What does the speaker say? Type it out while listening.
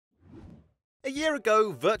A year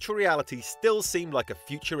ago, virtual reality still seemed like a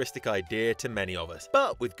futuristic idea to many of us,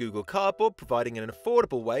 but with Google Cardboard providing an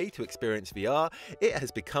affordable way to experience VR, it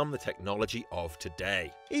has become the technology of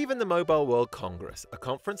today. Even the Mobile World Congress, a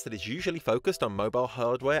conference that is usually focused on mobile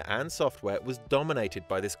hardware and software, was dominated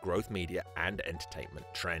by this growth media and entertainment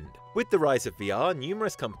trend. With the rise of VR,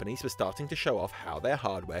 numerous companies were starting to show off how their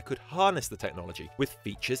hardware could harness the technology with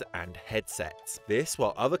features and headsets. This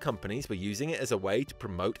while other companies were using it as a way to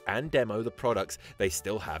promote and demo the products they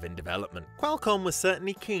still have in development. Qualcomm was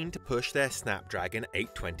certainly keen to push their Snapdragon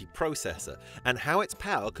 820 processor and how its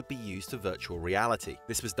power could be used for virtual reality.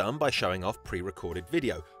 This was done by showing off pre-recorded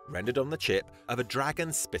video, rendered on the chip, of a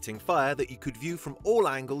dragon spitting fire that you could view from all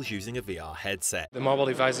angles using a VR headset. The mobile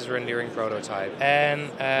device is rendering prototype,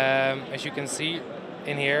 and as you can see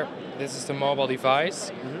in here, this is the mobile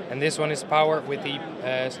device, and this one is powered with the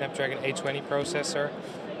Snapdragon 820 processor.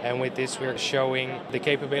 And with this we're showing the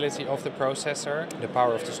capability of the processor, the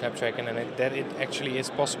power of the Snapdragon, and that it actually is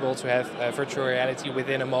possible to have virtual reality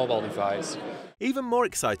within a mobile device. Even more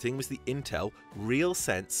exciting was the Intel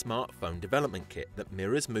RealSense smartphone development kit that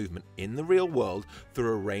mirrors movement in the real world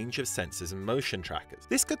through a range of sensors and motion trackers.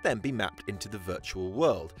 This could then be mapped into the virtual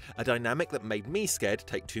world, a dynamic that made me scared to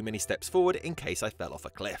take too many steps forward in case I fell off a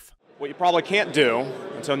cliff. What you probably can't do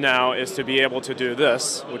until now is to be able to do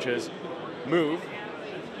this, which is move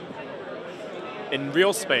in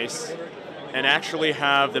real space and actually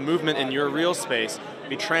have the movement in your real space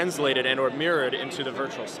be translated and or mirrored into the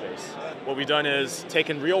virtual space. What we've done is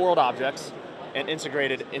taken real world objects and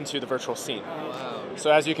integrated into the virtual scene. Wow.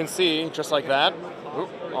 So as you can see, just like that,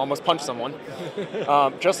 almost punched someone,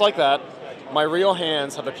 just like that, my real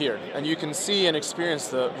hands have appeared. And you can see and experience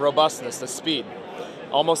the robustness, the speed,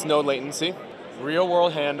 almost no latency. Real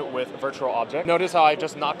world hand with virtual object. Notice how I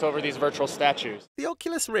just knocked over these virtual statues. The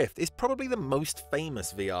Oculus Rift is probably the most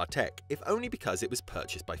famous VR tech, if only because it was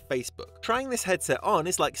purchased by Facebook. Trying this headset on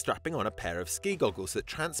is like strapping on a pair of ski goggles that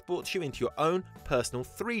transports you into your own personal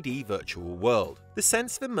 3D virtual world. The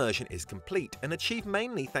sense of immersion is complete and achieved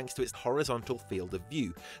mainly thanks to its horizontal field of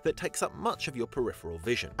view that takes up much of your peripheral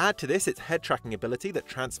vision. Add to this its head tracking ability that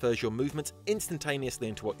transfers your movements instantaneously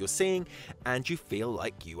into what you're seeing, and you feel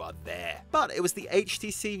like you are there. But it was the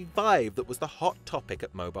HTC Vive that was the hot topic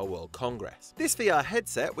at Mobile World Congress. This VR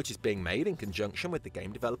headset, which is being made in conjunction with the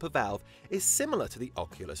game developer Valve, is similar to the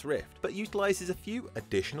Oculus Rift, but utilizes a few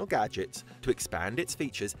additional gadgets to expand its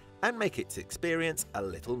features and make its experience a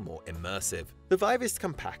little more immersive. The Vive is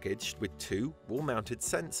packaged with two wall-mounted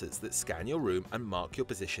sensors that scan your room and mark your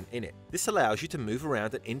position in it. This allows you to move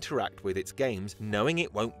around and interact with its games, knowing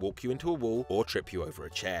it won't walk you into a wall or trip you over a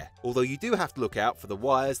chair, although you do have to look out for the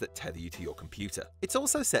wires that tether you to your computer. It's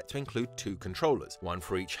also set to include two controllers, one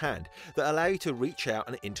for each hand, that allow you to reach out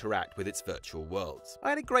and interact with its virtual worlds. I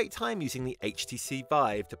had a great time using the HTC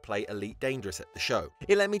Vive to play Elite Dangerous at the show.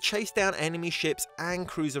 It let me chase down enemy ships and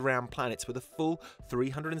cruise around planets with a full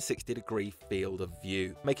 360-degree field of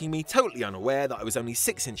view, making me totally unaware that I was only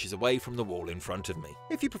 6 inches away from the wall in front of me.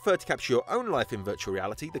 If you prefer to capture your own life in virtual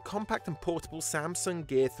reality, the compact and portable Samsung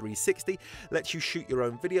Gear 360 lets you shoot your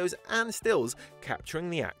own videos and stills,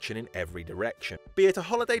 capturing the action in every direction, be it a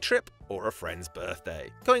holiday trip or a friend's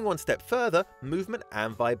birthday. Going one step further, movement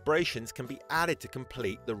and vibrations can be added to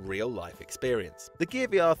complete the real-life experience. The Gear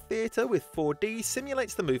VR Theater with 4D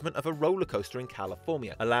simulates the movement of a roller coaster in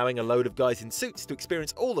California, allowing a load of guys in suits to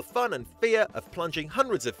experience all the fun and fear of plunging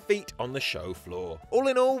hundreds of feet on the show floor. All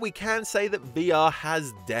in all, we can say that VR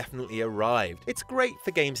has definitely arrived. It's great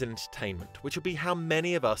for games and entertainment, which will be how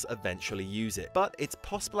many of us eventually use it, but its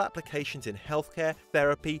possible applications in healthcare,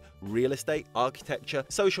 therapy, real estate, architecture,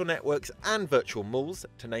 social networks, and virtual malls,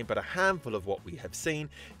 to name but a handful of what we have seen,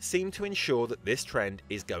 seem to ensure that this trend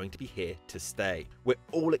is going to be here to stay. We're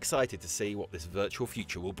all excited to see what this virtual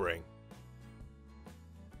future will bring.